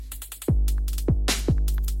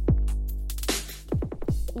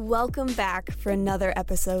Welcome back for another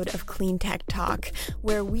episode of Clean Tech Talk,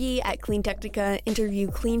 where we at Clean Technica interview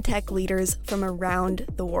clean tech leaders from around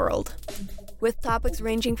the world. With topics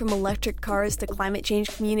ranging from electric cars to climate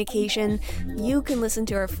change communication, you can listen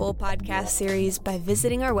to our full podcast series by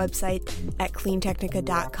visiting our website at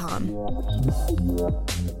cleantechnica.com.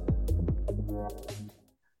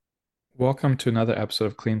 Welcome to another episode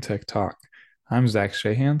of Clean Tech Talk. I'm Zach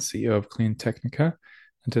Shahan, CEO of Clean Technica,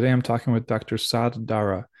 and today I'm talking with Dr. Saad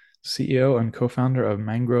Dara, CEO and co-founder of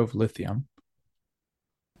Mangrove Lithium.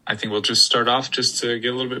 I think we'll just start off just to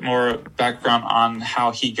get a little bit more background on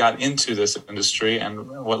how he got into this industry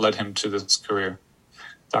and what led him to this career.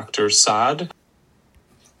 Dr. Saad?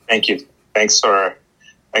 Thank you. Thanks for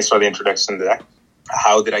the introduction, Zach.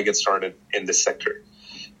 How did I get started in this sector?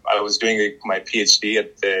 I was doing my PhD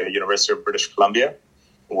at the University of British Columbia,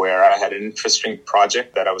 where I had an interesting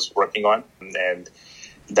project that I was working on, and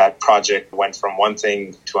that project went from one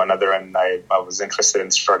thing to another, and I was interested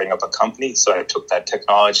in starting up a company. So I took that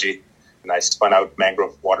technology and I spun out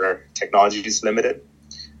Mangrove Water Technologies Limited.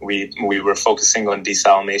 We were focusing on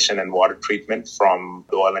desalination and water treatment from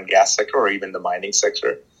the oil and gas sector or even the mining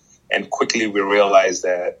sector. And quickly we realized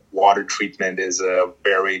that water treatment is a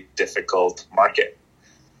very difficult market.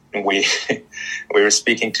 And we were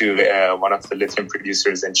speaking to one of the lithium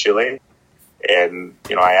producers in Chile. And,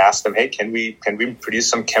 I asked them, hey, can we produce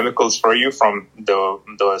some chemicals for you from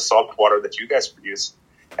the salt water that you guys produce?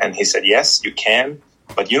 And he said, yes, you can.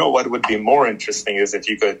 But what would be more interesting is if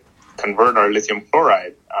you could convert our lithium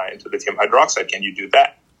chloride into lithium hydroxide. Can you do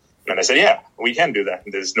that? And I said, yeah, we can do that.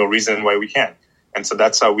 There's no reason why we can't. And so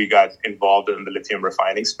that's how we got involved in the lithium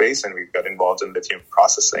refining space, and we got involved in lithium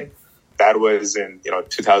processing. That was in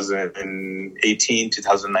 2018,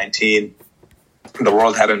 2019. The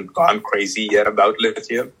world hadn't gone crazy yet about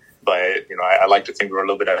lithium, but I like to think we're a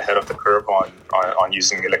little bit ahead of the curve on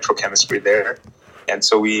using electrochemistry there. And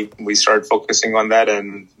so we started focusing on that,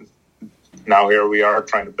 and now here we are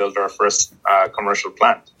trying to build our first commercial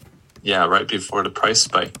plant. Yeah, right before the price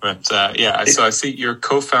spike. But so I see you're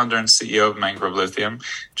co-founder and CEO of Mangrove Lithium.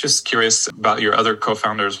 Just curious about your other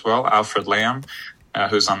co-founder as well, Alfred Lamb,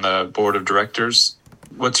 who's on the board of directors.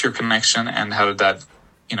 What's your connection, and how did that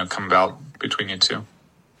come about between you two?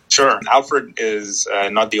 Sure. Alfred is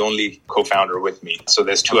not the only co-founder with me. So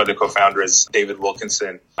there's two other co-founders, David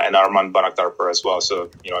Wilkinson and Arman Banakdarpur as well. So,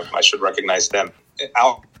 I should recognize them.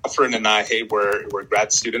 Alfred and I were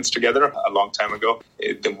grad students together a long time ago.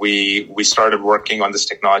 We started working on this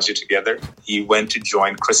technology together. He went to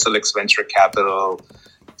join Chrysalix Venture Capital,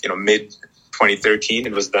 mid 2013.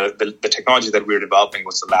 It was the technology that we were developing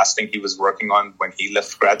was the last thing he was working on when he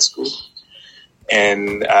left grad school.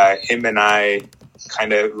 And him and I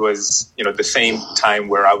kind of was, the same time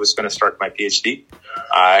where I was going to start my PhD.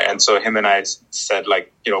 And so him and I said,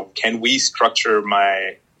 can we structure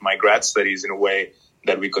my grad studies in a way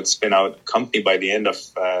that we could spin out a company by the end of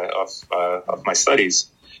my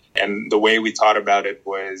studies? And the way we thought about it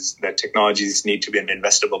was that technologies need to be an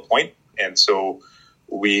investable point. And so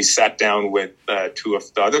we sat down with two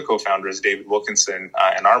of the other co-founders, David Wilkinson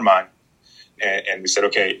and Arman, and we said,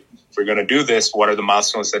 okay, if we're going to do this, what are the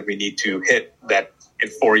milestones that we need to hit that in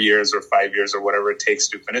 4 years or 5 years or whatever it takes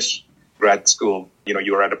to finish grad school,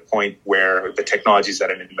 you're at a point where the technology is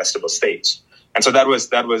at an investable stage. And so that was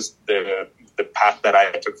the path that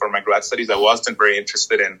I took for my grad studies. I wasn't very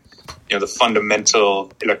interested in, the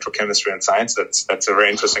fundamental electrochemistry and science. That's a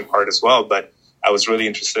very interesting part as well. But I was really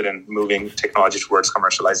interested in moving technology towards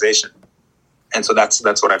commercialization. And so that's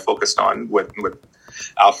what I focused on with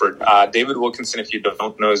Alfred. David Wilkinson, if you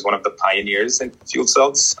don't know, is one of the pioneers in fuel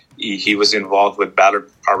cells. He was involved with Ballard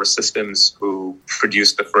Power Systems, who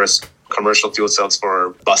produced the first commercial fuel cells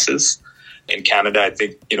for buses in Canada. I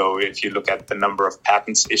think, if you look at the number of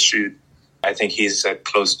patents issued, I think he's at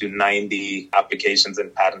close to 90 applications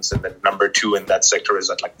and patents, and the number two in that sector is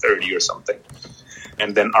at 30 or something.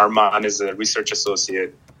 And then Arman is a research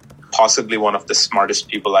associate, possibly one of the smartest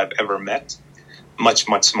people I've ever met. Much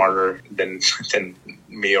smarter than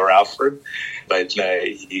me or Alfred, but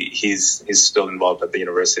he's still involved at the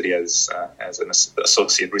university as an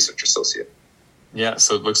associate research associate. Yeah,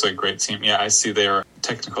 so it looks like a great team. Yeah, I see they are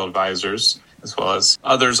technical advisors as well as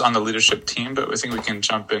others on the leadership team, but I think we can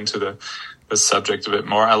jump into the subject a bit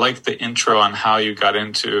more. I like the intro on how you got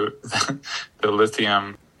into the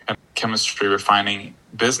lithium chemistry refining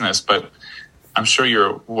business, but I'm sure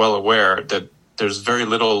you're well aware that there's very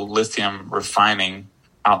little lithium refining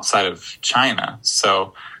outside of China.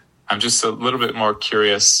 So I'm just a little bit more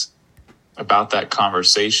curious about that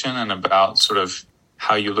conversation and about sort of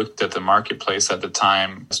how you looked at the marketplace at the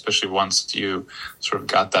time, especially once you sort of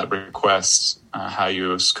got that request, how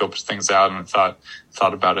you scoped things out and thought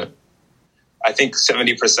about it. I think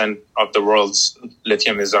 70% of the world's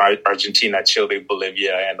lithium is Argentina, Chile,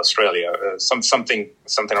 Bolivia, and Australia. Something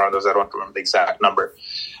around those. I don't remember the exact number.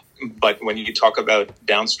 But when you talk about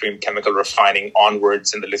downstream chemical refining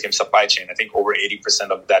onwards in the lithium supply chain, I think over 80%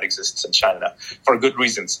 of that exists in China for good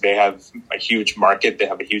reasons. They have a huge market. They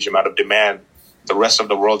have a huge amount of demand. The rest of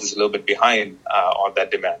the world is a little bit behind on that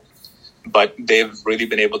demand. But they've really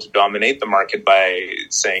been able to dominate the market by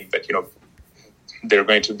saying that,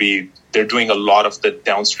 they're doing a lot of the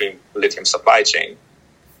downstream lithium supply chain,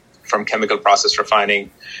 from chemical process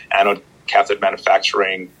refining, anode cathode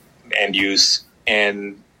manufacturing, end use.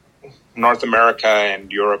 And North America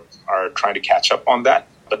and Europe are trying to catch up on that.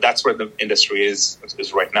 But that's where the industry is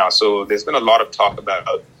right now. So there's been a lot of talk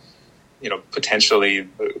about, potentially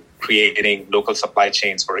creating local supply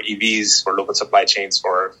chains for EVs, for local supply chains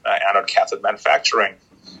for anode cathode manufacturing.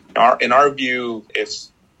 In our view, if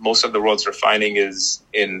most of the world's refining is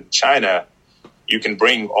in China, you can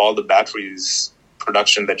bring all the batteries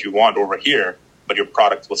production that you want over here, but your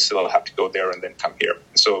product will still have to go there and then come here.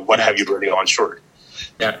 So what have you really onshored?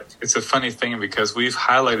 Yeah, it's a funny thing because we've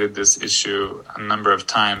highlighted this issue a number of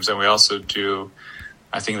times, and we also do,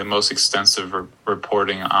 I think, the most extensive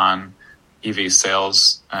reporting on EV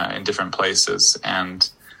sales in different places. And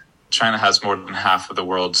China has more than half of the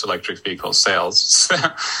world's electric vehicle sales.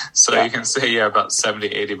 So you can say, about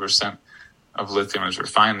 70-80% of lithium is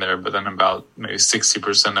refined there, but then about maybe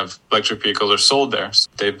 60% of electric vehicles are sold there. So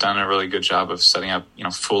they've done a really good job of setting up,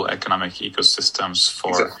 full economic ecosystems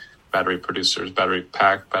for battery producers, battery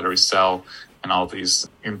pack, battery cell, and all these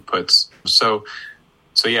inputs. So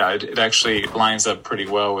yeah, it actually lines up pretty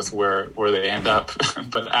well with where they end up.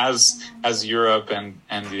 But as Europe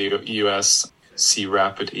and the US see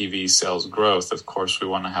rapid EV sales growth, of course, we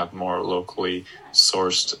want to have more locally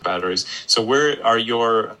sourced batteries. So where are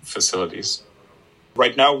your facilities?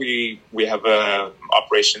 Right now, we have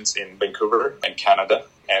operations in Vancouver and Canada,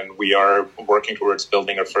 and we are working towards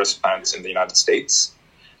building our first plants in the United States.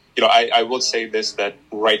 I will say this, that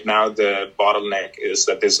right now the bottleneck is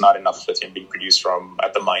that there's not enough lithium being produced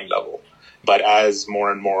at the mine level. But as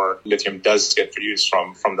more and more lithium does get produced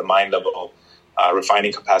from the mine level,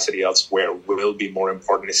 refining capacity elsewhere will be more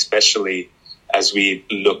important, especially as we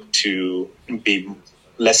look to be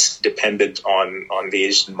less dependent on the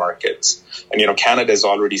Asian markets. And, Canada is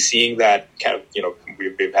already seeing that.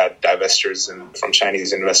 We've had divestors from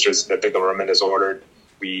Chinese investors that the government has ordered.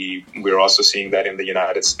 We're also seeing that in the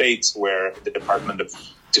United States, where the Department of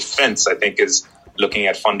Defense, I think, is looking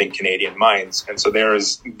at funding Canadian mines. And so there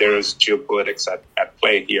is geopolitics at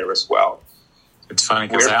play here as well. It's funny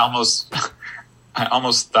because I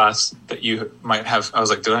almost thought that you might have, I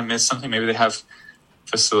was like, did I miss something? Maybe they have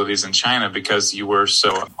facilities in China, because you were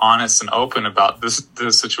so honest and open about this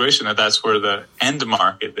situation, that's where the end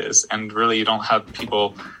market is. And really, you don't have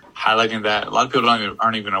people highlighting that. A lot of people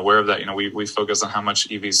aren't even aware of that. We focus on how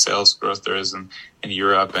much EV sales growth there is in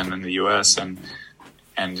Europe and in the US, and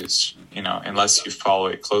it's, unless you follow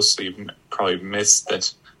it closely, you probably miss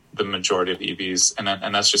that the majority of EVs,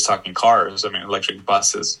 and that's just talking cars. I mean, electric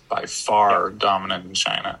buses by far dominant in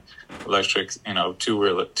China. Electric,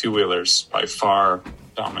 two-wheelers by far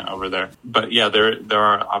dominant over there. But yeah, there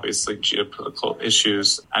are obviously geopolitical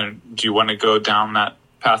issues. And do you want to go down that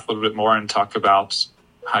path a little bit more and talk about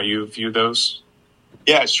how you view those?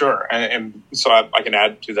 Yeah, sure. And so I can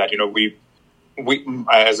add to that. We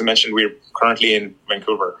as I mentioned, we're currently in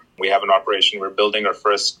Vancouver. We have an operation. We're building our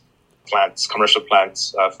first commercial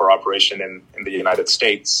plants for operation in the United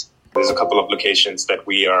States. There's a couple of locations that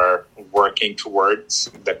we are working towards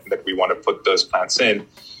that we want to put those plants in.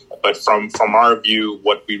 But from our view,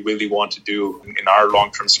 what we really want to do in our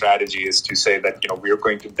long-term strategy is to say that, we're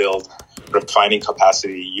going to build refining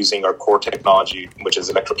capacity using our core technology, which is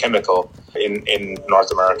electrochemical, in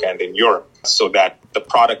North America and in Europe, so that the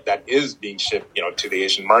product that is being shipped, to the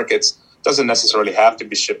Asian markets doesn't necessarily have to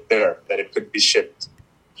be shipped there, that it could be shipped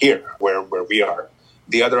here where we are.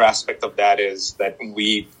 The other aspect of that is that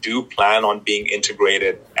we do plan on being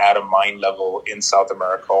integrated at a mine level in South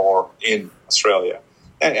America or in Australia.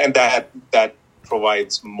 And that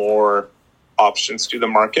provides more options to the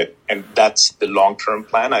market. And that's the long-term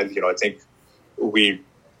plan. I think we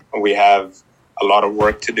have a lot of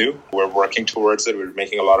work to do. We're working towards it. We're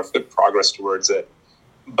making a lot of good progress towards it.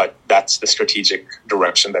 But that's the strategic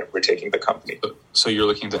direction that we're taking the company. So you're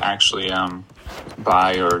looking to actually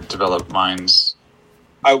buy or develop mines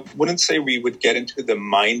I wouldn't say we would get into the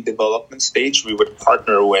mine development stage. We would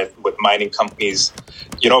partner with mining companies,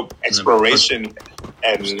 exploration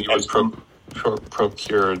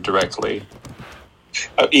procure directly.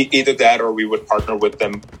 Either that, or we would partner with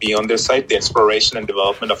them beyond their site. The exploration and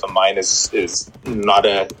development of a mine is not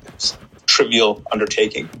a trivial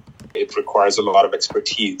undertaking. It requires a lot of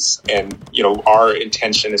expertise. And, our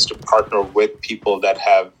intention is to partner with people that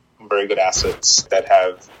have very good assets, that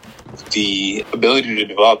have the ability to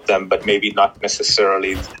develop them, but maybe not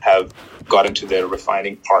necessarily have got into the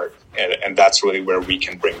refining part. And that's really where we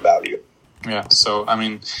can bring value. Yeah. So,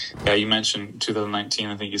 you mentioned 2019.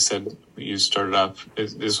 I think you said you started up.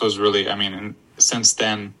 This was really, since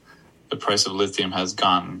then, the price of lithium has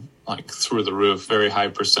gone through the roof, very high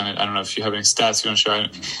percentage. I don't know if you have any stats you want to share.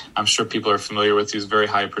 I'm sure people are familiar with these very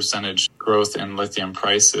high percentage growth in lithium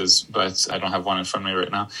prices, but I don't have one in front of me right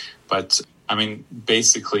now. But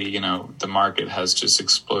basically, the market has just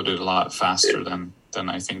exploded a lot faster than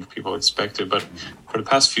I think people expected. But for the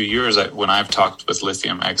past few years, when I've talked with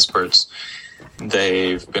lithium experts,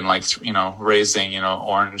 they've been raising,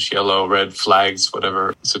 orange, yellow, red flags,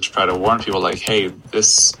 whatever, to try to warn people hey,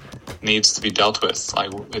 this needs to be dealt with.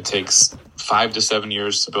 It takes 5 to 7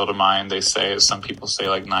 years to build a mine. They say, some people say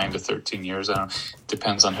 9 to 13 years. I don't know.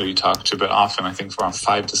 Depends on who you talk to, but often I think around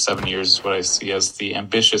 5 to 7 years is what I see as the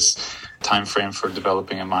ambitious time frame for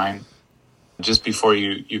developing a mine, just before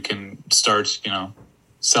you can start,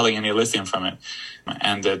 selling any lithium from it.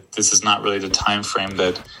 And that this is not really the time frame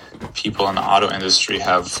that people in the auto industry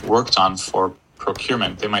have worked on for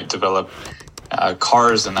procurement. They might develop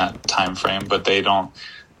cars in that time frame, but they don't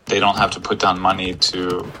have to put down money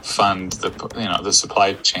to fund the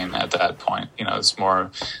supply chain at that point. It's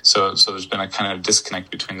more so there's been a kind of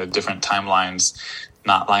disconnect between the different timelines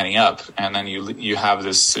not lining up, and then you have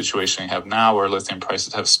this situation you have now where lithium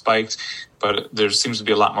prices have spiked, but there seems to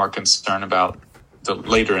be a lot more concern about the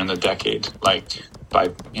later in the decade, by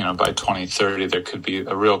 2030 there could be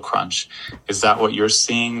a real crunch. Is that what you're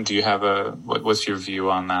seeing? Do you have what's your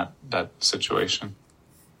view on that situation?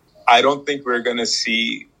 I don't think we're going to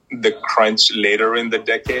see the crunch later in the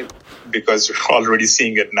decade, because we're already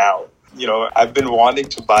seeing it now. I've been wanting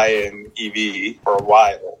to buy an EV for a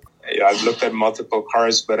while. I've looked at multiple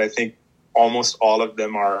cars, but I think almost all of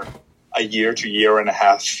them are a year to year and a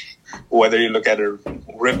half. Whether you look at a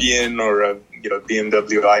Rivian or a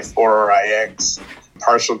BMW i4 or iX,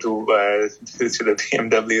 partial to the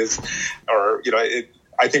BMWs, or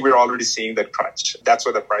I think we're already seeing that crunch. That's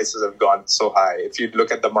why the prices have gone so high. If you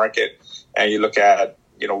look at the market and you look at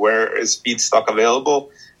where is feedstock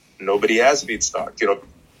available, nobody has feedstock.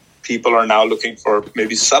 People are now looking for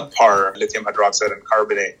maybe subpar lithium hydroxide and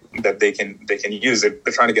carbonate that they can use. They're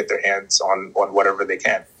trying to get their hands on whatever they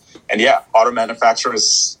can. And auto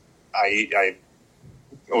manufacturers, I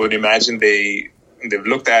would imagine they've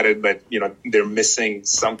looked at it, but they're missing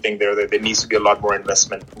something there. That there needs to be a lot more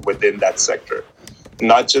investment within that sector,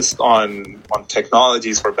 not just on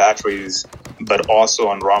technologies for batteries, but also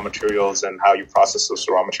on raw materials and how you process those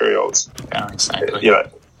raw materials. Yeah, exactly.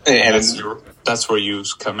 And that's where you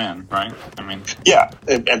come in, right?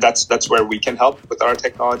 And that's where we can help with our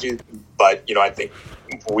technology. But I think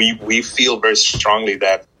we feel very strongly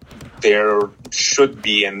that there should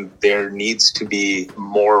be and there needs to be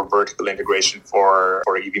more vertical integration for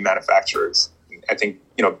EV manufacturers. I think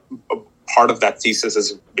part of that thesis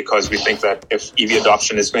is because we think that if EV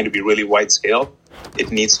adoption is going to be really wide scale,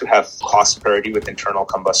 it needs to have cost parity with internal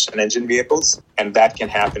combustion engine vehicles, and that can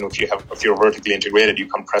happen if you're vertically integrated. You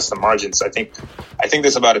compress the margins. I think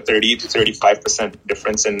there's about a 30 to 35%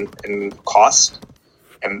 difference in cost,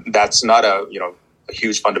 and that's not a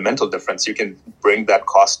huge fundamental difference. You can bring that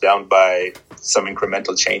cost down by some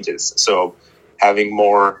incremental changes. So having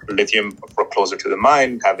more lithium closer to the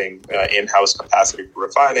mine, having in-house capacity for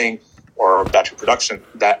refining or battery production,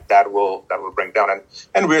 that will bring down.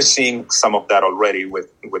 And we're seeing some of that already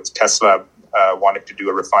with Tesla wanting to do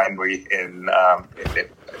a refinery in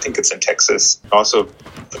I think it's in Texas. Also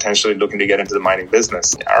potentially looking to get into the mining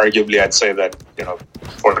business. Arguably, I'd say that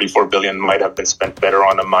 $44 billion might have been spent better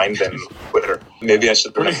on a mine than Twitter. Maybe I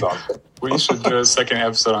should bring it on. We should do a second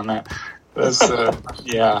episode on that. That's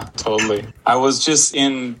yeah, totally. I was just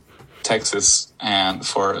in Texas and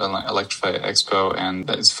for Electrify Expo, and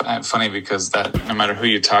it's funny because that no matter who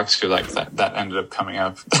you talk to, that ended up coming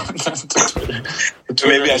up. Twitter.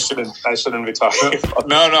 Maybe I shouldn't be talking about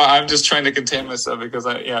no, I'm just trying to contain myself because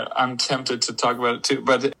I'm tempted to talk about it too,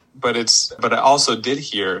 but I also did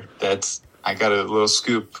hear that I got a little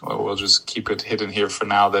scoop. We'll just keep it hidden here for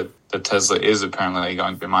now that Tesla is apparently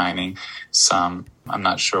going to be mining some. I'm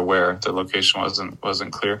not sure where. The location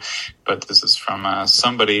wasn't clear, but this is from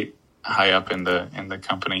somebody high up in the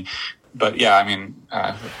company. But yeah, I mean,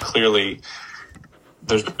 clearly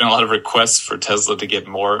there's been a lot of requests for Tesla to get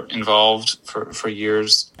more involved for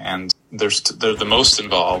years, and they're the most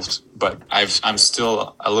involved. But I'm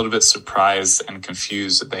still a little bit surprised and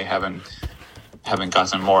confused that they haven't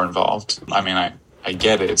gotten more involved. I mean, I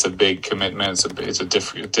get it. It's a big commitment. It's a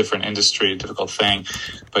different industry, difficult thing,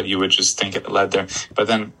 but you would just think it led there. But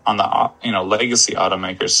then on the legacy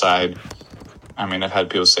automaker side, I mean, I've had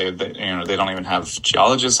people say that they don't even have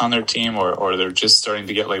geologists on their team, or they're just starting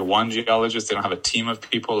to get like one geologist. They don't have a team of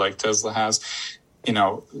people like Tesla has.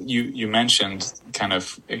 You mentioned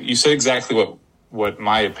you said exactly what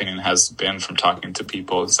my opinion has been from talking to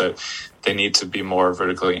people, is that they need to be more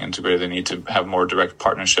vertically integrated. They need to have more direct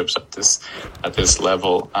partnerships at this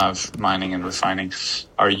level of mining and refining.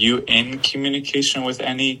 Are you in communication with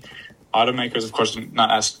any automakers? Of course, I'm not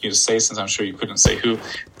asking you to say, since I'm sure you couldn't say who,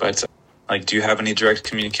 but do you have any direct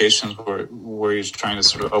communications where you're trying to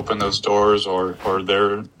sort of open those doors, or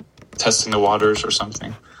they're testing the waters or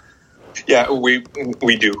something? Yeah, we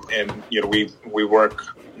do, and we work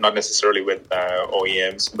not necessarily with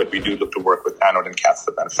OEMs, but we do look to work with anode and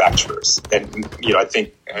cathode manufacturers. And I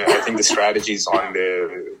think the strategies on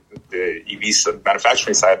the EV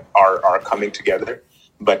manufacturing side are coming together,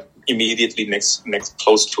 but immediately next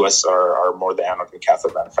close to us are more the anode and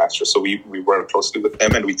cathode manufacturers. So we work closely with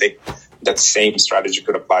them, and we think that same strategy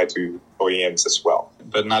could apply to OEMs as well.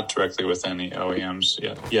 But not directly with any OEMs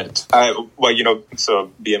yet.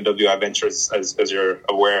 So BMW iVentures, as you're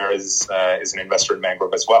aware, is an investor in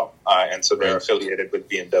Mangrove as well, and so they're affiliated with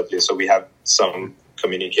BMW. So we have some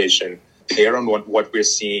communication there on what we're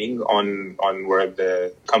seeing on where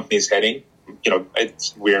the company is heading.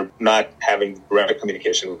 We're not having direct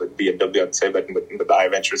communication with BMW, I'd say, but with the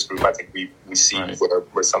iVentures group, I think we see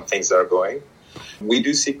where some things are going. We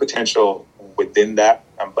do see potential within that,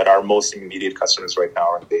 but our most immediate customers right now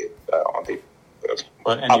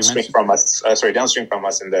are downstream from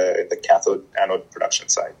us in the cathode anode production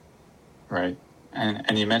side. Right.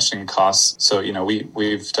 And you mentioned costs. So,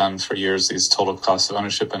 we've done for years these total cost of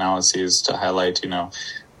ownership analyses to highlight,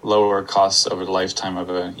 lower costs over the lifetime of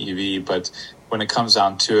an EV. But when it comes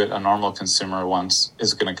down to it, a normal consumer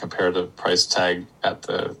is going to compare the price tag at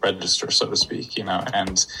the register, so to speak, and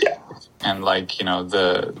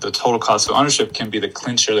the total cost of ownership can be the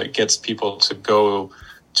clincher that gets people to go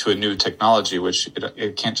to a new technology, which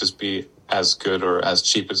it can't just be as good or as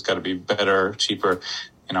cheap. It's got to be better, cheaper,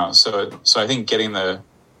 So I think getting the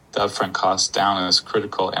upfront costs down is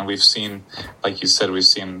critical. And we've seen, like you said,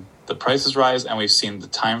 the prices rise, and we've seen the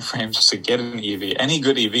time frames to get an EV, any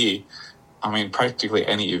good EV. I mean, practically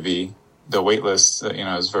any EV. The wait list,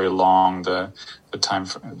 is very long. The time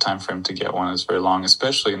frame to get one is very long,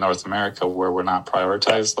 especially in North America, where we're not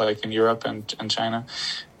prioritized like in Europe and China.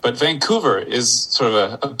 But Vancouver is sort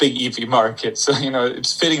of a big EV market, so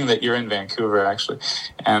it's fitting that you're in Vancouver actually,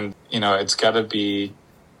 and there's got to be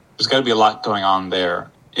a lot going on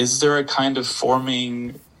there. Is there a kind of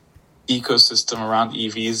forming ecosystem around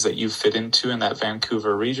EVs that you fit into in that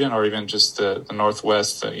Vancouver region, or even just the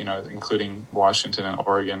Northwest, including Washington and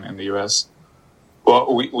Oregon in the U.S.?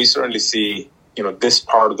 Well, we certainly see, this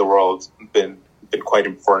part of the world been quite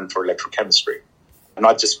important for electrochemistry,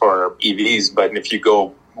 not just for EVs, but if you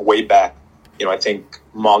go way back, I think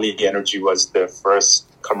Moly Energy was the first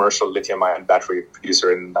commercial lithium-ion battery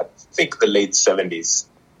producer in, I think, the late 70s.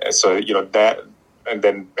 So, that, and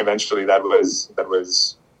then eventually that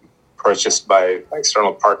was purchased by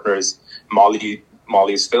external partners. Moly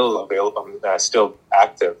is still available, still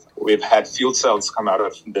active. We've had fuel cells come out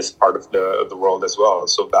of this part of the world as well.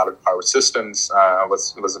 So Ballard Power Systems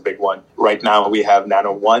was a big one. Right now we have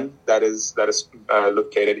Nano One that is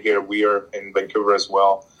located here. We are in Vancouver as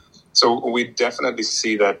well. So we definitely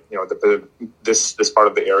see that this part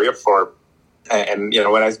of the area and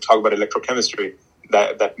when I talk about electrochemistry,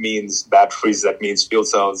 that means batteries, that means fuel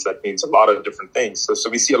cells, that means a lot of different things. So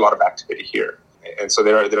we see a lot of activity here. And so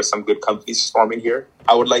there are some good companies forming here.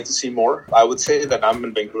 I would like to see more. I would say that I'm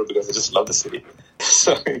in Vancouver because I just love the city.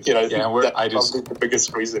 So, that's probably the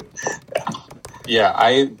biggest reason. Yeah,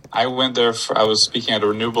 I went there I was speaking at a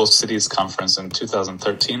Renewable Cities conference in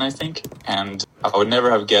 2013, I think. And I would never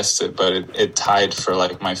have guessed it, but it tied for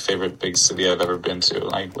like my favorite big city I've ever been to.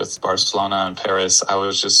 Like with Barcelona and Paris, I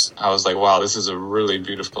was like, wow, this is a really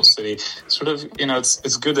beautiful city. Sort of,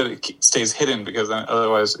 it's good that it stays hidden, because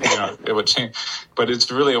otherwise, it would change. But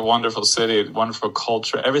it's really a wonderful city, wonderful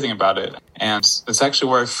culture, everything about it. And it's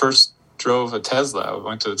actually where I first drove a Tesla. I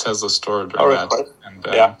went to the Tesla store during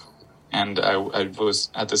Right. and I was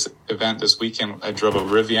at this event this weekend. I drove a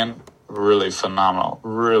Rivian, really phenomenal.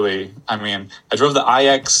 Really, I mean, I drove the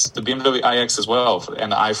iX, the BMW iX as well,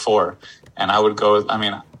 and the i4. And I would go. I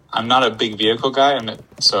mean, I'm not a big vehicle guy, and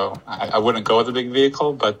so I wouldn't go with a big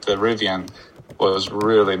vehicle. But the Rivian was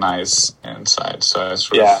really nice inside. So I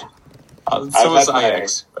sort of. So was the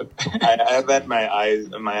iX. I've had my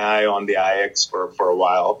eye on the iX for a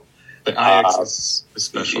while. The iX is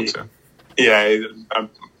special too. Yeah,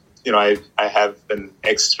 I have an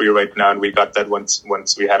X3 right now, and we got that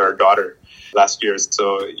once we had our daughter last year.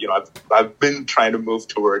 So I've been trying to move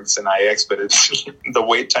towards an iX, but it's the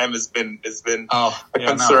wait time has been a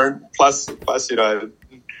concern. No. Plus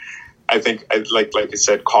I think like you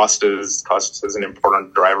said, cost is an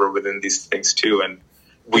important driver within these things too, and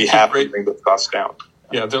we have to bring the cost down.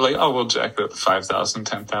 Yeah, they're like, oh, we'll jack that 5,000,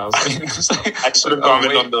 10,000. I should have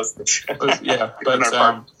commented on those things. Yeah,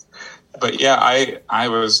 but yeah, I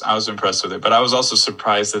was impressed with it. But I was also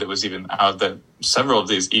surprised that it was even out, that several of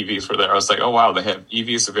these EVs were there. I was like, oh wow, they have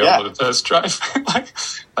EVs available to test drive.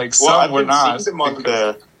 like some were not.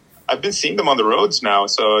 I've been seeing them on the roads now,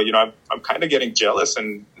 so I'm kind of getting jealous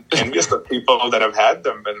and envious of people that have had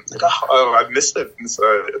them, and I've missed it. And so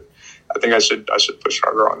I think I should push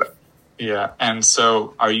harder on it. Yeah, and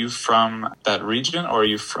so are you from that region, or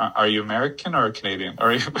are you American or Canadian,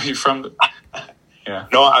 or are you from? Yeah.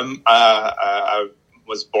 No, I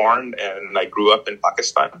was born and I grew up in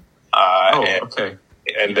Pakistan. Okay.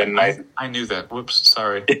 And then I knew that. Whoops,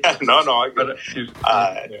 sorry. Yeah, no.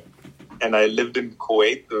 And I lived in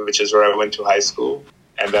Kuwait, which is where I went to high school,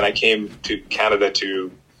 and then I came to Canada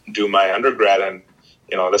to do my undergrad, and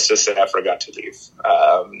let's just say I forgot to leave.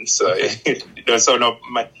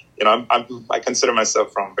 I consider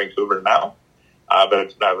myself from Vancouver now,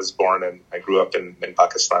 but I was born and I grew up in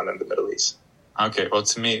Pakistan and the Middle East. Okay, well,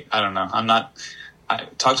 to me, I don't know. I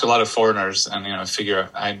talk to a lot of foreigners, and figure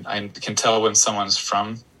I can tell when someone's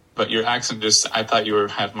from. But your accent I thought you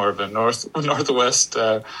had more of a northwest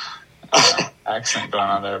accent going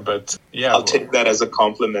on there. But yeah, I'll take that as a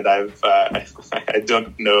compliment. I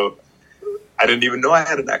don't know. I didn't even know I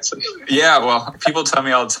had an accent. Yeah, well, people tell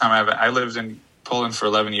me all the time. I lived in Poland for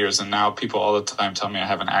 11 years, and now people all the time tell me I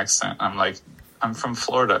have an accent. I'm like, I'm from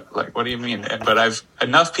Florida. Like, what do you mean? But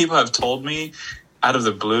enough people have told me out of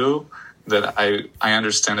the blue that I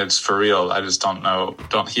understand it's for real. I just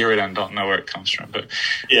don't hear it and don't know where it comes from. But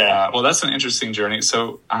yeah, well, that's an interesting journey.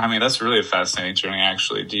 So, I mean, that's really a fascinating journey,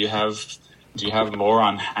 actually. Do you have more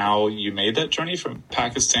on how you made that journey from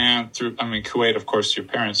Pakistan through, Kuwait? Of course, your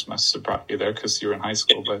parents must have brought you there because you were in high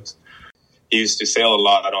school, but... He used to sail a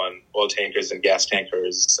lot on oil tankers and gas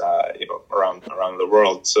tankers, around the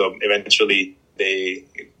world. So eventually, the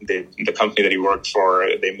company that he worked for,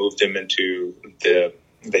 they moved him into the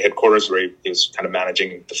headquarters where he was kind of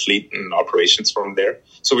managing the fleet and operations from there.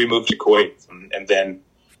 So we moved to Kuwait, and then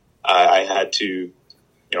I had to,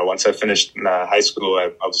 once I finished high school,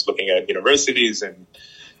 I was looking at universities, and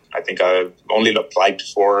I think I only applied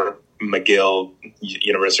for McGill,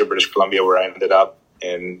 University of British Columbia, where I ended up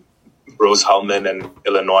in Rose-Hulman and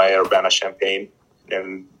Illinois, Urbana-Champaign.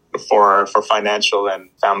 And for financial and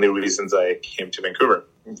family reasons, I came to Vancouver.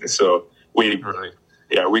 So we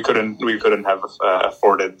couldn't have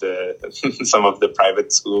afforded some of the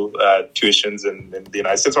private school tuitions in the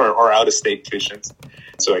United States or out-of-state tuitions.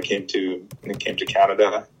 So I came to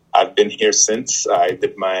Canada. I've been here since. I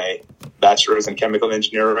did my bachelor's in chemical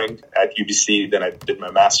engineering at UBC. Then I did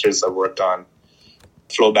my master's. I worked on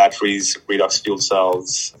flow batteries, redox fuel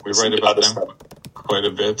cells. We write about them quite a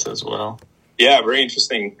bit as well. Yeah, very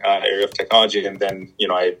interesting area of technology. And then,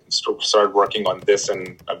 I started working on this,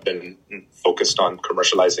 and I've been focused on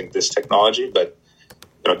commercializing this technology, but,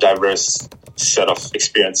 diverse set of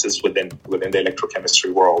experiences within the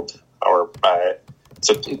electrochemistry world.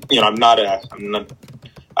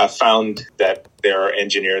 I found that there are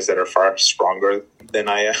engineers that are far stronger than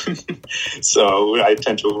I am. So I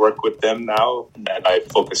tend to work with them now, and I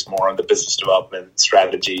focus more on the business development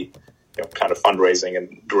strategy, kind of fundraising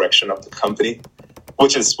and direction of the company,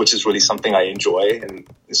 which is really something I enjoy. And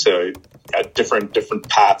so a different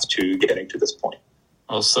path to getting to this point.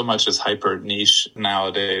 Well, so much is hyper niche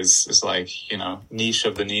nowadays. Is like, niche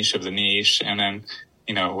of the niche of the niche. And then,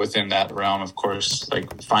 within that realm, of course,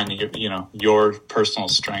 like finding, your personal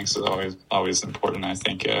strengths is always important. I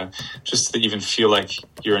think, just to even feel like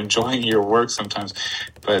you're enjoying your work sometimes.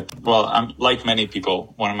 But, well, I'm like many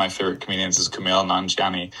people, one of my favorite comedians is Kumail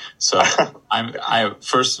Nanjiani. So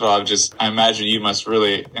first of all, I imagine you must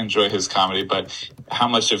really enjoy his comedy, but how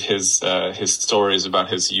much of his stories about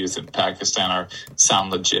his youth in Pakistan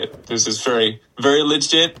sound legit. This is very, very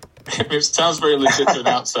legit. It sounds very legit to an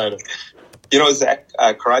outsider. Zach,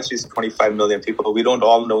 Karachi is 25 million people. We don't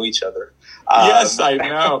all know each other. Yes, I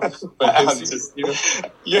know. But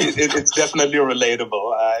it's definitely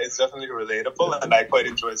relatable. And I quite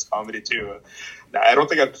enjoy his comedy too. I don't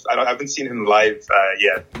think I haven't seen him live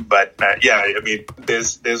yet, but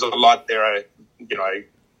there's a lot there.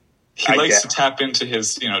 He likes to tap into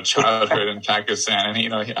his childhood in Pakistan,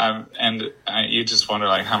 and you just wonder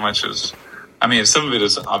how much is. I mean, some of it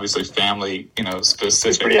is obviously family,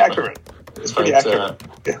 specific. It's pretty accurate.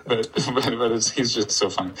 But he's just so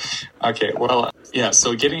funny. Okay, well, yeah.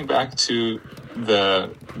 So getting back to the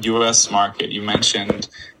U.S. market, you mentioned.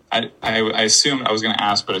 I assume I was going to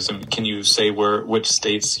ask, but can you say which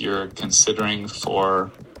states you're considering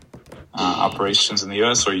for operations in the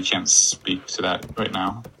U.S., or you can't speak to that right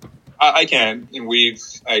now? I can.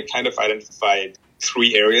 I kind of identified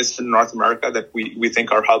 3 areas in North America that we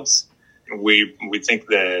think are hubs. We think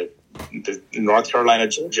the North Carolina,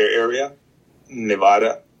 Georgia area,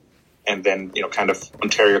 Nevada, and then kind of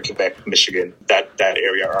Ontario, Quebec, Michigan. That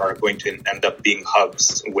area are going to end up being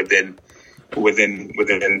hubs within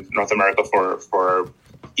North America for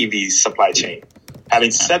EV supply chain.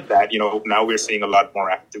 Having said that, now we're seeing a lot more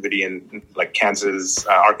activity in Kansas,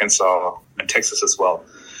 Arkansas, and Texas as well.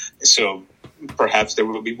 So perhaps there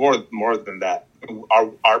will be more than that.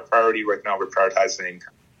 Our priority right now, we're prioritizing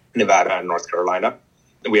Nevada and North Carolina.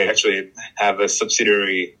 We actually have a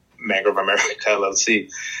subsidiary, Mangrove America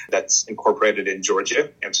LLC, that's incorporated in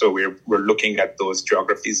Georgia, and so we're looking at those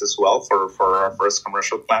geographies as well for our first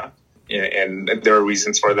commercial plant. And there are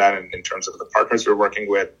reasons for that in terms of the partners we're working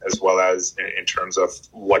with, as well as in terms of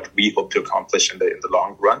what we hope to accomplish in the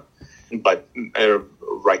long run. But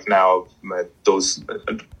right now,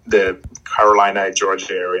 the Carolina,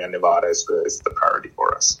 Georgia area, Nevada is the priority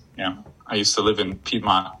for us. Yeah, I used to live in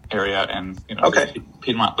Piedmont area, and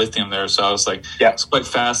Piedmont Lithium there. So I was it's quite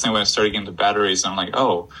fascinating when I started getting into batteries. And I'm like,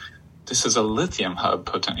 oh, this is a lithium hub,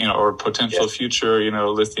 or potential future,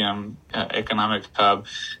 lithium economic hub.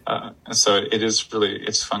 So it is really,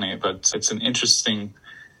 it's funny, but it's an interesting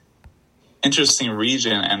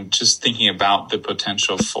region, and just thinking about the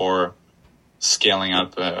potential for scaling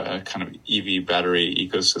up a kind of EV battery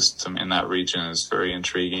ecosystem in that region is very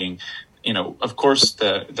intriguing. Of course,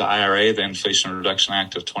 the IRA, the Inflation Reduction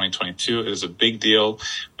Act of 2022, is a big deal.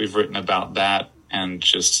 We've written about that, and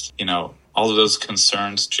just, all of those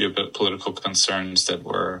concerns, geopolitical concerns that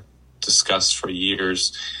were discussed for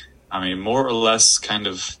years. I mean, more or less kind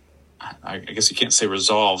of, I guess you can't say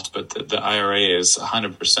resolved, but the IRA is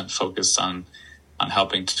 100% focused on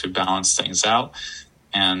helping to balance things out,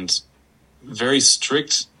 and very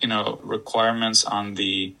strict, requirements on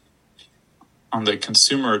the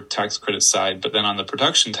consumer tax credit side, but then on the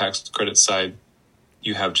production tax credit side,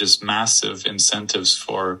 you have just massive incentives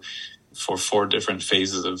for 4 different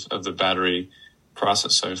phases of the battery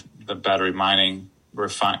process. So the battery mining,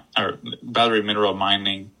 battery mineral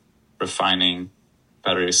mining, refining,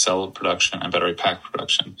 battery cell production, and battery pack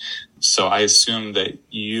production. So I assume that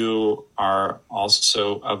you are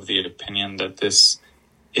also of the opinion that this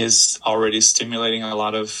is already stimulating a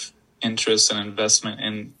lot of interest and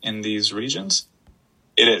investment in these regions?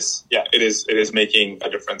 It is. Yeah, it is. It is making a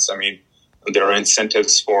difference. I mean, there are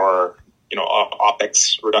incentives for,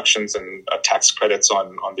 OPEX reductions and tax credits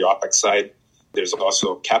on the OPEX side. There's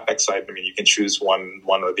also CapEx side. I mean, you can choose one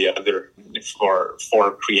or the other for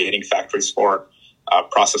creating factories for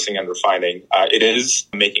processing and refining. It is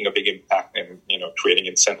making a big impact in, creating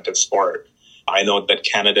incentives for it. I know that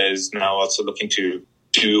Canada is now also looking to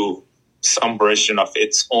do some version of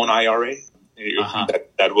its own IRA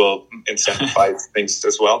that will incentivize things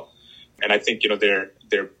as well. And I think,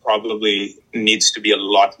 there probably needs to be a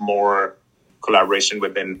lot more collaboration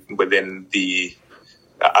within the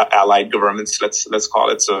allied governments, let's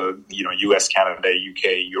call it. So, US, Canada,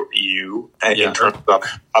 UK, EU, in terms of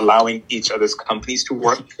allowing each other's companies to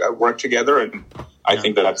work together. And I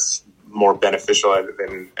think that's more beneficial,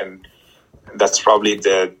 and that's probably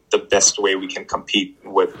the best way we can compete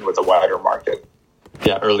with a wider market.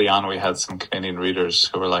 Yeah, early on we had some Canadian readers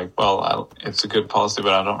who were like, well, it's a good policy,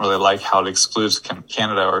 but I don't really like how it excludes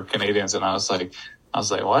Canada or Canadians. And I was like,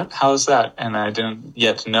 what? How is that? And I didn't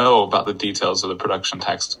yet know about the details of the production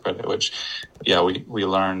tax credit, which, we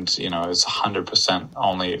learned, is 100%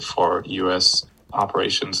 only for U.S.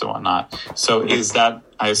 operations and whatnot. So is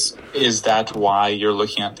that why you're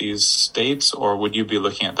looking at these states, or would you be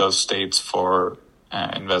looking at those states for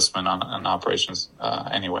investment on operations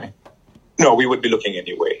anyway? No, we would be looking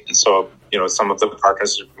anyway. And so, some of the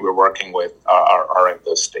partners we're working with are in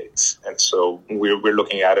those states. And so we're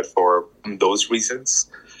looking at it for those reasons.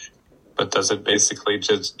 But does it basically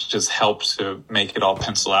just help to make it all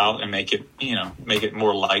pencil out and make it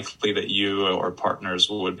more likely that you or partners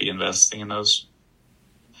would be investing in those?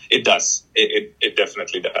 It does. It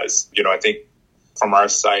definitely does. I think from our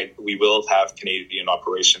side, we will have Canadian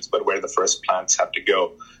operations, but where the first plants have to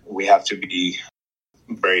go, we have to be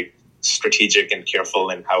very strategic and careful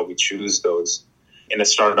in how we choose those. In a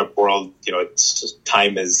startup world,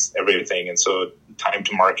 time is everything. And so time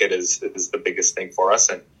to market is the biggest thing for us.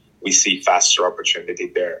 And we see faster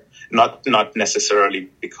opportunity there, not necessarily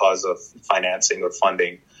because of financing or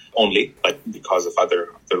funding only, but because of other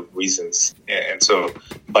reasons. And so,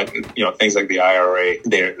 but things like the IRA,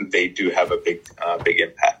 they do have a big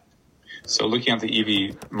impact. So looking at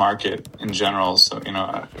the EV market in general,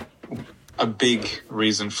 a big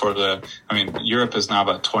reason for Europe is now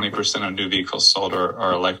about 20% of new vehicles sold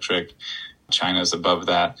are electric. China is above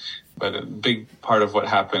that. But a big part of what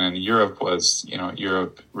happened in Europe was,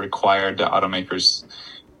 Europe required the automakers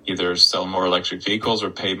either sell more electric vehicles or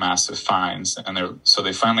pay massive fines. And so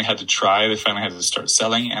they finally had to start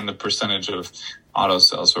selling, and the percentage of auto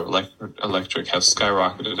sales or electric have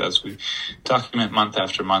skyrocketed, as we document month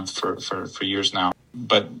after month for years now.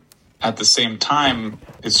 But at the same time,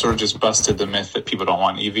 it sort of just busted the myth that people don't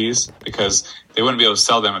want EVs, because they wouldn't be able to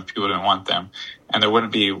sell them if people didn't want them. And there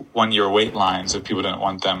wouldn't be 1 year wait lines if people didn't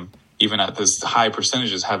want them. Even at this high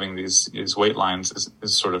percentages, having these wait lines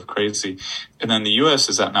is sort of crazy. And then the U.S.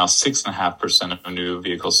 is at now 6.5% of new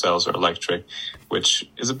vehicle sales are electric, which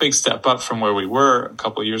is a big step up from where we were a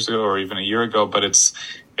couple of years ago or even a year ago. But it's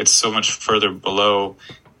so much further below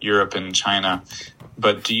Europe and China.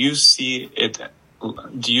 But do you see it?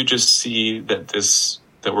 Do you just see that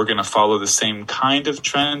we're going to follow the same kind of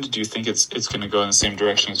trend? Do you think it's going to go in the same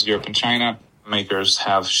direction as Europe and China? Makers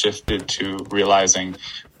have shifted to realizing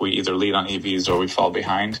we either lead on EVs or we fall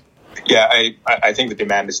behind? Yeah, I think the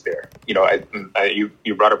demand is there.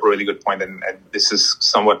 You brought up a really good point, and this is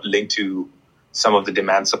somewhat linked to some of the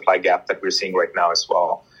demand supply gap that we're seeing right now as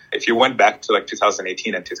well. If you went back to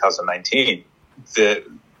 2018 and 2019, the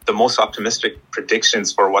most optimistic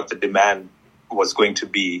predictions for what the demand was going to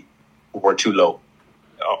be were too low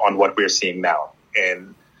on what we're seeing now.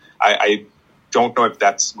 And I don't know if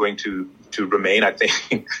that's going to remain. I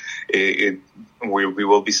think we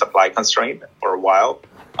will be supply constrained for a while.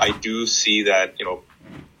 I do see that,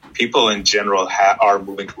 people in general are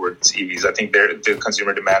moving towards EVs. I think the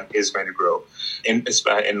consumer demand is going to grow. In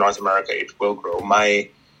North America, it will grow. My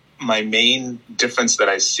main difference that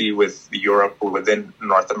I see with Europe or within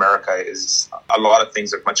North America is a lot of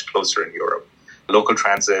things are much closer in Europe. Local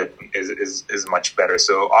transit is much better.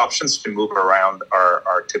 So options to move around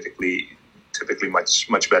are typically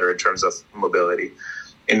much better in terms of mobility.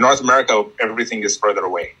 In North America, everything is further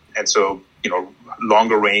away. And so,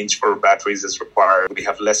 longer range for batteries is required. We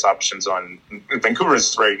have less options on Vancouver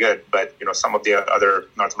is very good, but some of the other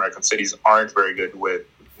North American cities aren't very good with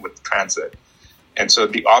transit. And so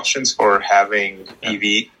the options for having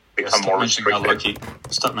EV become more restricted.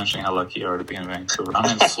 Stop mentioning how lucky you are to be in Vancouver.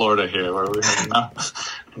 I'm in Florida here, where we have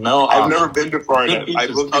no. I've never been to Florida.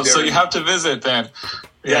 So you have to visit then.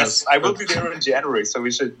 Yes, I will be there in January, so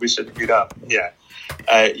we should meet up. Yeah,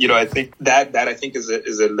 I think that I think is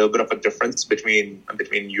a little bit of a difference between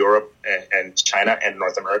Europe and China and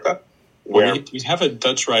North America. Well, we have a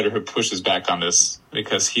Dutch writer who pushes back on this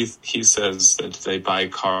because he says that they buy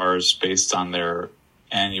cars based on their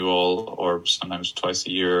annual or sometimes twice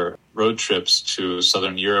a year road trips to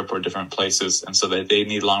Southern Europe or different places, and so they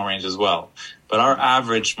need long range as well. But our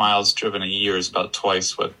average miles driven a year is about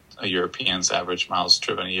twice what a European's average miles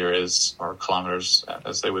driven a year is, or kilometers,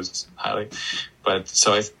 as they would highlight. But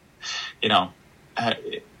so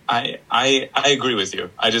I agree with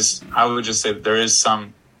you. I would just say that there is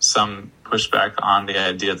some pushback on the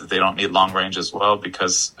idea that they don't need long range as well,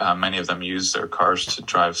 because many of them use their cars to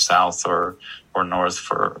drive south or north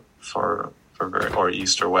for or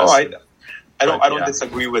east or west. I don't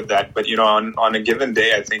disagree with that, but on a given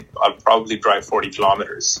day, I think I'll probably drive 40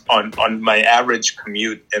 kilometers. On my average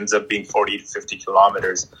commute ends up being 40 to 50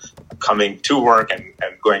 kilometers coming to work and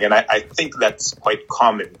going, and I think that's quite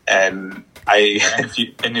common. And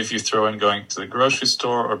if you throw in going to the grocery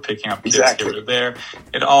store or picking up kids here or there,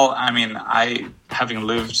 I having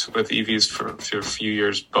lived with EVs for a few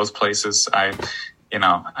years, both places, I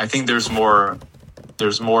think there's more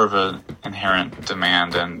of an inherent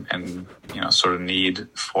demand and sort of need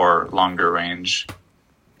for longer range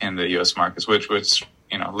in the U.S. markets, which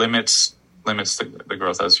limits limits the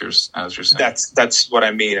growth, as you're saying. That's what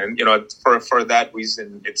I mean. And for that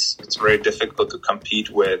reason, it's very difficult to compete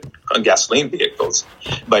with gasoline vehicles.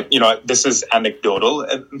 But this is anecdotal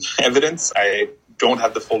evidence. I don't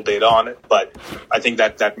have the full data on it, but I think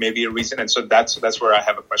that may be a reason. And so that's where I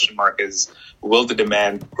have a question mark: is will the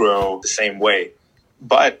demand grow the same way?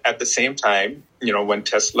 But at the same time, when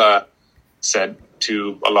Tesla said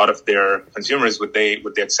to a lot of their consumers, would they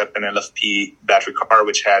accept an LFP battery car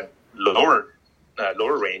which had lower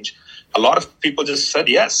range? A lot of people just said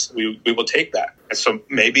yes, we will take that. And so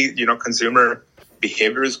maybe consumer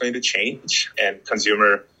behavior is going to change and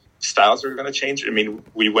consumer styles are going to change. I mean,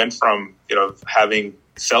 we went from having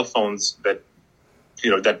cell phones that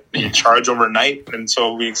you charge overnight, and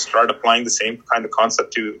so we start applying the same kind of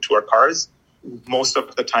concept to our cars. Most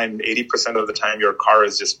of the time, 80% of the time, your car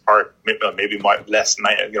is just parked. Maybe less,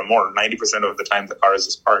 more. 90% of the time, the car is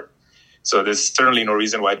just parked. So there's certainly no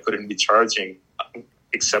reason why it couldn't be charging,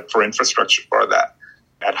 except for infrastructure for that,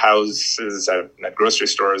 at houses, at grocery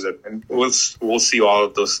stores, and we'll see all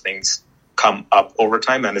of those things come up over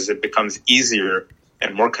time. And as it becomes easier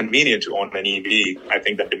and more convenient to own an EV, I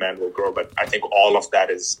think that demand will grow. But I think all of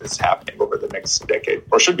that is happening over the next decade,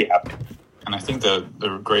 or should be happening. And I think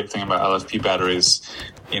the great thing about LFP batteries,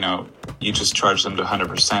 you just charge them to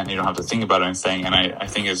 100%. You don't have to think about anything. And I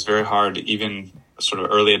think it's very hard, even sort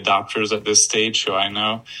of early adopters at this stage who I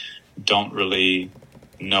know don't really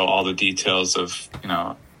know all the details of,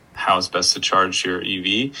 how it's best to charge your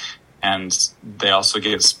EV. And they also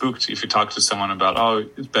get spooked if you talk to someone about,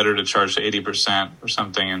 it's better to charge to 80% or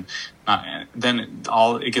something. And then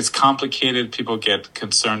it gets complicated. People get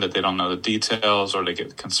concerned that they don't know the details, or they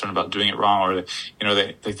get concerned about doing it wrong, or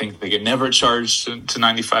they think they get never charged to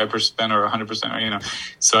 95% or 100%.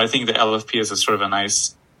 So I think the LFP is a sort of a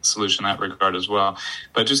nice solution in that regard as well.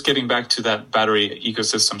 But just getting back to that battery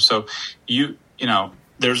ecosystem. So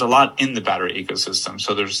there's a lot in the battery ecosystem.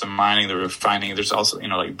 So there's the mining, the refining. There's also,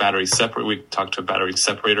 like battery separate. We talked to a battery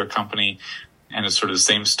separator company, and it's sort of the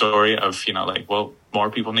same story of, more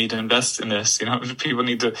people need to invest in this. People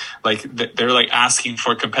need to, they're asking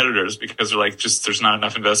for competitors because they're there's not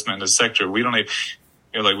enough investment in this sector. We don't need,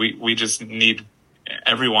 we just need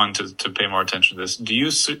everyone to pay more attention to this. Do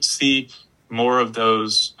you see more of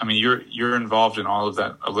those? I mean, you're involved in all of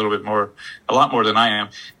that a lot more than I am.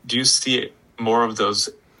 Do you see more of those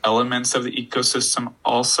elements of the ecosystem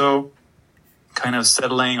also kind of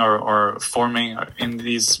settling or forming in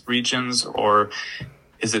these regions, or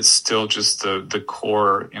is it still just the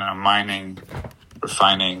core, mining,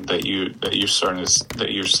 refining that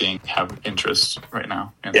you're seeing have interest right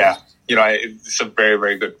now? Yeah, it's a very,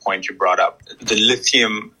 very good point you brought up. The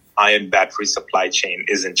lithium-ion battery supply chain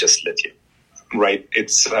isn't just lithium, right?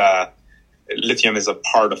 It's lithium is a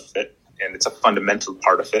part of it, and it's a fundamental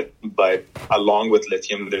part of it. But along with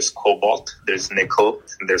lithium, there's cobalt, there's nickel,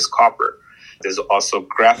 and there's copper. There's also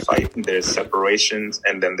graphite, there's separations,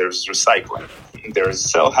 and then there's recycling. There's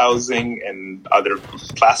cell housing and other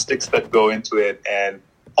plastics that go into it, and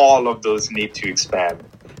all of those need to expand.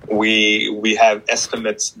 We have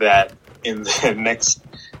estimates that in the next,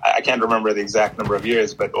 I can't remember the exact number of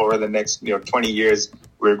years, but over the next 20 years,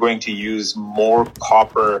 we're going to use more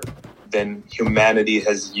copper than humanity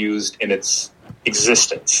has used in its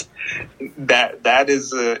existence. That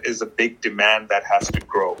is a big demand that has to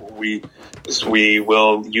grow. We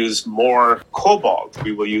will use more cobalt,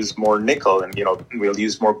 we will use more nickel, and we'll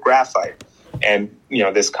use more graphite. And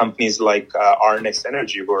there's companies like our Next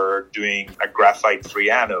Energy who are doing a graphite-free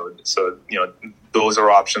anode. So those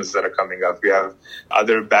are options that are coming up. We have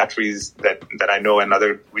other batteries that I know, and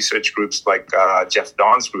other research groups like Jeff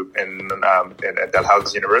Dawn's group at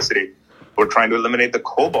Dalhousie University. We're trying to eliminate the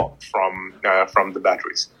cobalt from the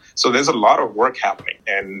batteries. So there's a lot of work happening.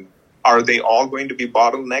 And are they all going to be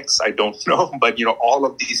bottlenecks? I don't know. But, all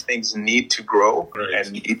of these things need to grow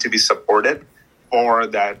and need to be supported for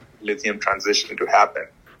that lithium transition to happen.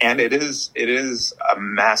 And it is a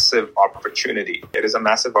massive opportunity. It is a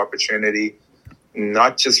massive opportunity,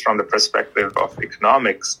 not just from the perspective of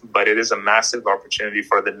economics, but it is a massive opportunity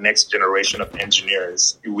for the next generation of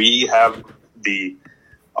engineers. We have the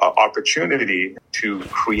opportunity to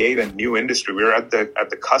create a new industry. We're at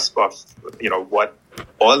the cusp of what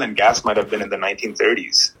oil and gas might have been in the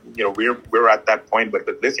 1930s. We're at that point, but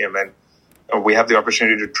with lithium, and we have the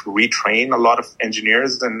opportunity to retrain a lot of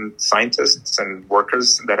engineers and scientists and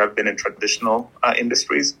workers that have been in traditional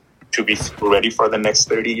industries to be ready for the next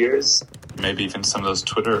 30 years. maybe even some of those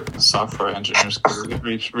Twitter software engineers could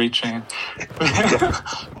reaching,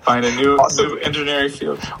 find a new engineering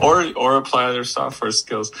field, or apply their software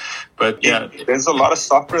skills. But yeah, there's a lot of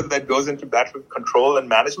software that goes into battery control and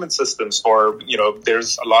management systems. For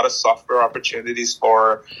there's a lot of software opportunities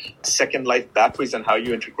for second life batteries and how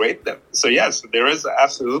you integrate them. So yes, there is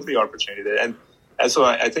absolutely opportunity there, and so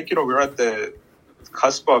I think we're at the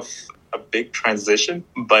cusp of a big transition,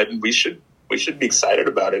 but we should be excited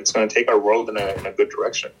about it. It's going to take our world in a good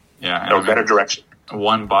direction. Yeah, or better direction.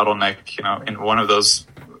 One bottleneck, in one of those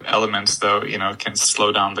elements, though, can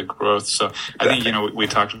slow down the growth. So I think we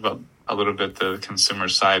talked about a little bit the consumer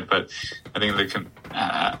side, but I think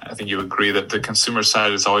I think you agree that the consumer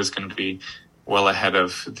side is always going to be well ahead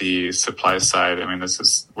of the supply side. I mean,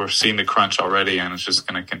 we're seeing the crunch already, and it's just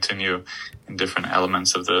going to continue in different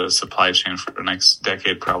elements of the supply chain for the next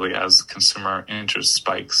decade, probably, as consumer interest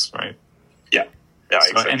spikes, right? Yeah, so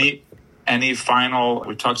exactly. Any final,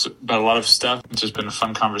 we talked about a lot of stuff. It's just been a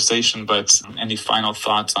fun conversation, but any final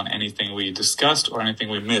thoughts on anything we discussed or anything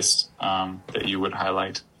we missed that you would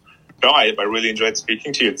highlight? No, I really enjoyed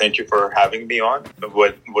speaking to you. Thank you for having me on.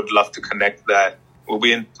 Would love to connect that. We'll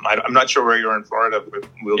be in, I'm not sure where you're in Florida, but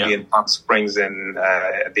we'll be in Palm Springs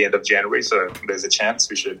at the end of January. So there's a chance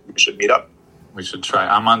we should meet up. We should try.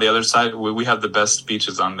 I'm on the other side. We have the best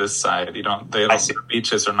beaches on this side. The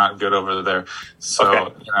beaches are not good over there.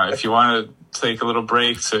 So, if you want to take a little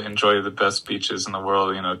break to enjoy the best beaches in the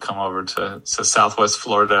world, come over to Southwest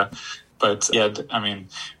Florida. But yeah, I mean,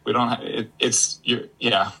 we don't have,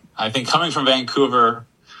 I think coming from Vancouver,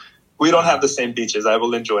 we don't have the same beaches. I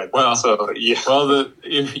will enjoy it. Well, so yeah. Well,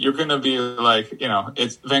 you're going to be like,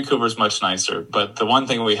 Vancouver's much nicer, but the one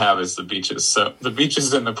thing we have is the beaches. So the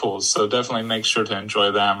beaches and the pools. So definitely make sure to enjoy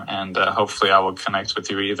them, and hopefully I will connect with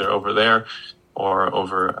you either over there or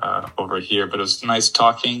over here. But it was nice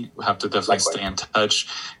talking. We have to definitely stay in touch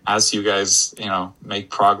as you guys, make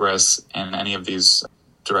progress in any of these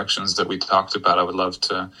directions that we talked about. I would love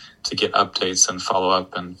to get updates and follow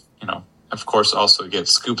up, and of course also get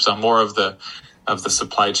scoops on more of the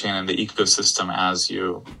supply chain and the ecosystem as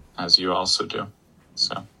you also do.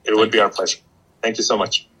 So it would be our pleasure. Thank you so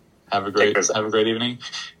much. Have a great evening.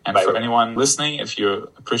 And for anyone listening, if you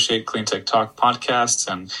appreciate Clean Tech Talk podcasts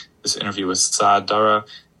and this interview with Saad Dara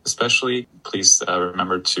especially, please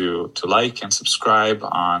remember to like and subscribe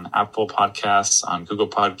on Apple Podcasts, on Google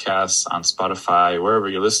Podcasts, on Spotify, wherever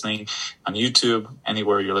you're listening, on YouTube,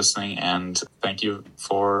 anywhere you're listening. And thank you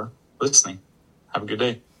for listening. Have a good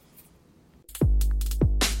day.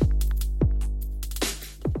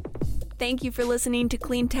 Thank you for listening to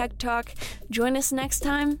Clean Tech Talk. Join us next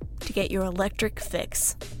time to get your electric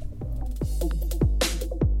fix.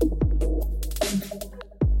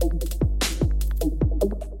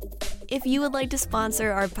 If you would like to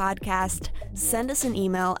sponsor our podcast, send us an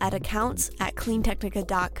email at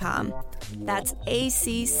accounts@cleantechnica.com. That's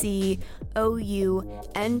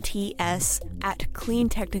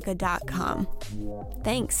ACCOUNTS@cleantechnica.com.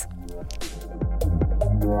 Thanks.